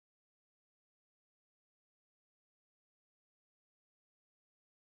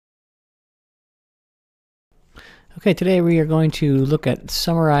Okay, today we are going to look at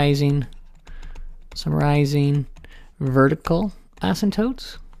summarizing vertical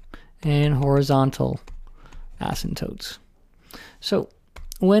asymptotes and horizontal asymptotes. So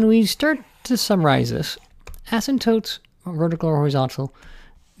when we start to summarize this, asymptotes, vertical or horizontal,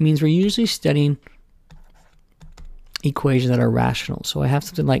 means we're usually studying equations that are rational. So I have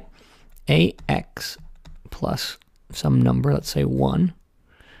something like ax plus some number, let's say 1,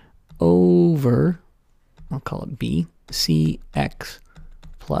 over, I'll call it b, cx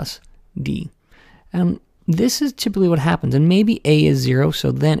plus d. And this is typically what happens. And maybe a is 0,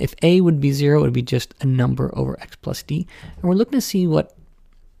 so then if a would be 0, it would be just a number over x plus d. And we're looking to see what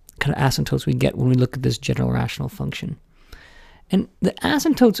kind of asymptotes we get when we look at this general rational function. And the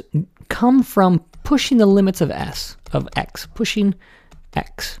asymptotes come from pushing the limits of x, pushing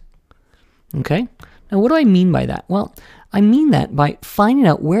x. Okay? Now what do I mean by that? Well, I mean that by finding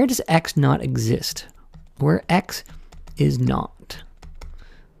out where does x not exist, where x is not.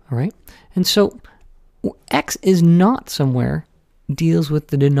 All right? And so x is not somewhere deals with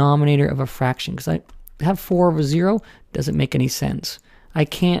the denominator of a fraction, because I have 4 over 0 doesn't make any sense. I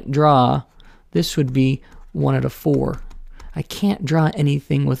can't draw, this would be 1 out of 4. I can't draw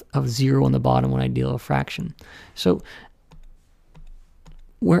anything with a 0 on the bottom when I deal a fraction. So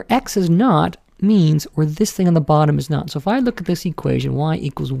where x is not means where this thing on the bottom is not. So if I look at this equation, y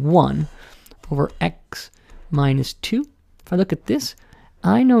equals 1 over x minus 2, if I look at this,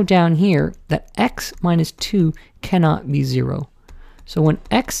 I know down here that x minus 2 cannot be 0. So when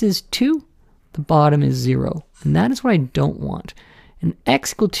x is 2, the bottom is 0. And that is what I don't want. And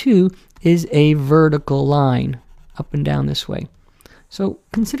x equal 2 is a vertical line up and down this way. So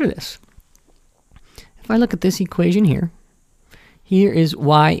consider this. If I look at this equation here, here is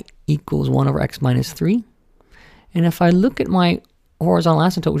y equals 1 over x minus 3. And if I look at my horizontal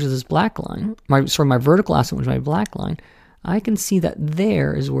asymptote, which is this black line, my vertical asymptote, which is my black line, I can see that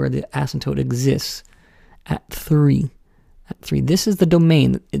there is where the asymptote exists at 3. At 3. This is the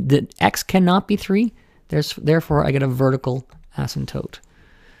domain. The x cannot be 3. Therefore, I get a vertical asymptote.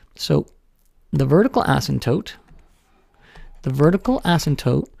 So the vertical asymptote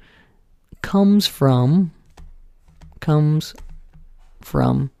comes from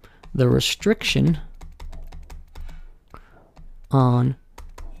the restriction on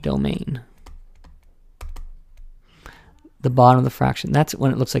domain. The bottom of the fraction. That's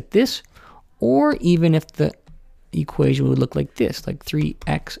when it looks like this, or even if the equation would look like this, like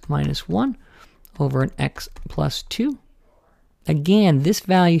 3x minus 1 over an x plus 2. Again, this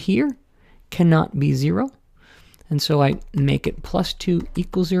value here cannot be 0, and so I make it plus 2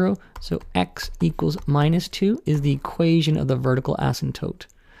 equals 0, so x equals minus 2 is the equation of the vertical asymptote.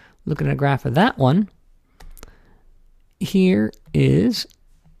 Looking at a graph of that one, here is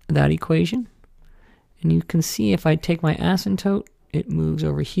that equation. And you can see if I take my asymptote, it moves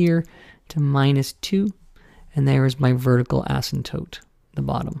over here to minus 2. And there is my vertical asymptote, the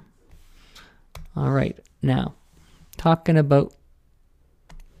bottom. All right, now, talking about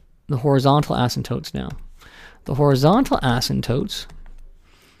the horizontal asymptotes now. The horizontal asymptotes,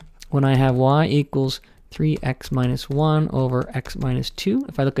 when I have y equals 3x minus 1 over x minus 2,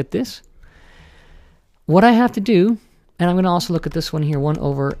 if I look at this, what I have to do, and I'm going to also look at this one here, 1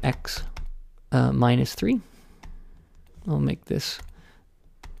 over x minus 3. I'll make this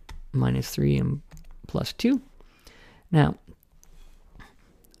minus 3 and plus 2. Now,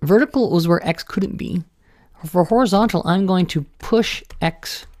 vertical was where x couldn't be. For horizontal, I'm going to push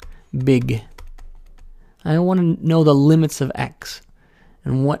x big. I want to know the limits of x.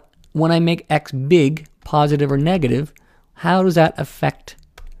 And when I make x big, positive or negative, how does that affect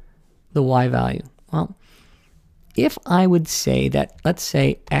the y value? Well, if I would say that, let's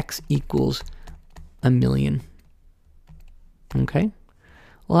say x equals 1,000,000, okay?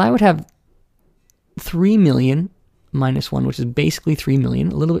 Well, I would have 3 million minus 1, which is basically 3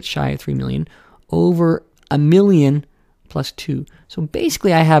 million, a little bit shy of 3 million, over 1,000,000 plus 2. So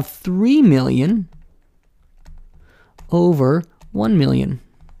basically I have 3 million over 1 million.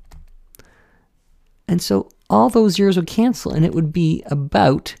 And so all those zeros would cancel, and it would be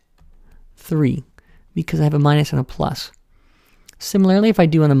about 3, because I have a minus and a plus. Similarly, if I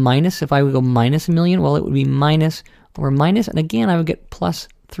do on the minus, if I would go minus 1,000,000, well, it would be minus over minus, and again, I would get plus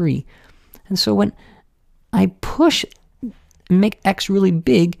 3. And so when I push and make x really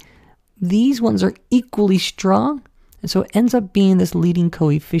big, these ones are equally strong, and so it ends up being this leading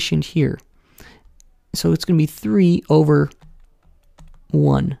coefficient here. So it's going to be 3 over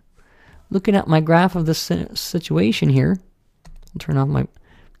 1. Looking at my graph of the situation here, I'll turn off my,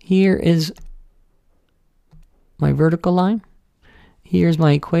 here is my vertical line, here's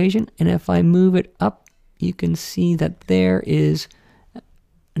my equation, and if I move it up you can see that there is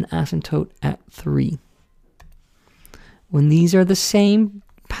an asymptote at 3. When these are the same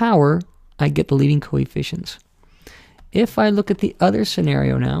power, I get the leading coefficients. If I look at the other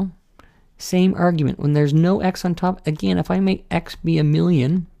scenario now, same argument. When there's no x on top, again, if I make x be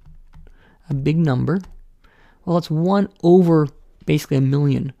 1,000,000, a big number, well, it's 1 over basically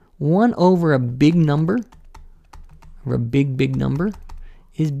 1,000,000. 1 over a big number, or a big number,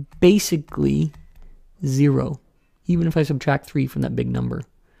 is basically 0, even if I subtract 3 from that big number.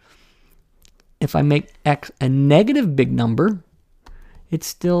 If I make x a negative big number, it's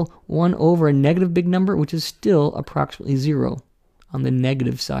still 1 over a negative big number, which is still approximately 0 on the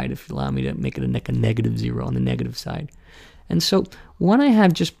negative side, if you allow me to make it a negative 0 on the negative side. And so when I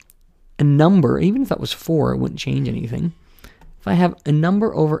have just a number, even if that was 4, it wouldn't change anything. If I have a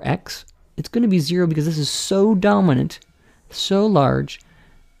number over x, it's going to be 0 because this is so dominant, so large,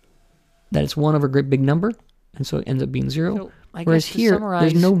 that it's 1 over a great big number, and so it ends up being 0. So whereas here,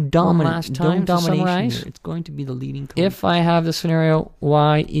 there's no domination here. It's going to be the leading coefficient. If I have the scenario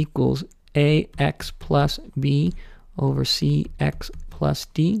y equals ax plus b over cx plus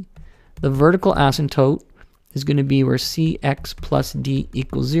d, the vertical asymptote is going to be where cx plus d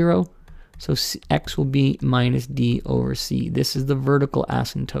equals 0. So x will be minus d over c. This is the vertical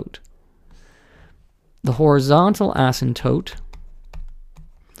asymptote. The horizontal asymptote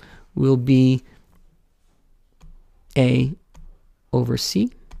will be a over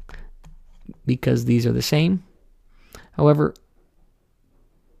c, because these are the same. However,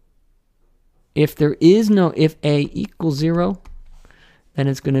 if a equals 0, then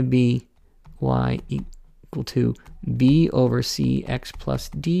it's going to be y equal to b over cx plus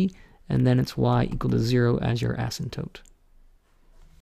d, and then it's y equal to 0 as your asymptote.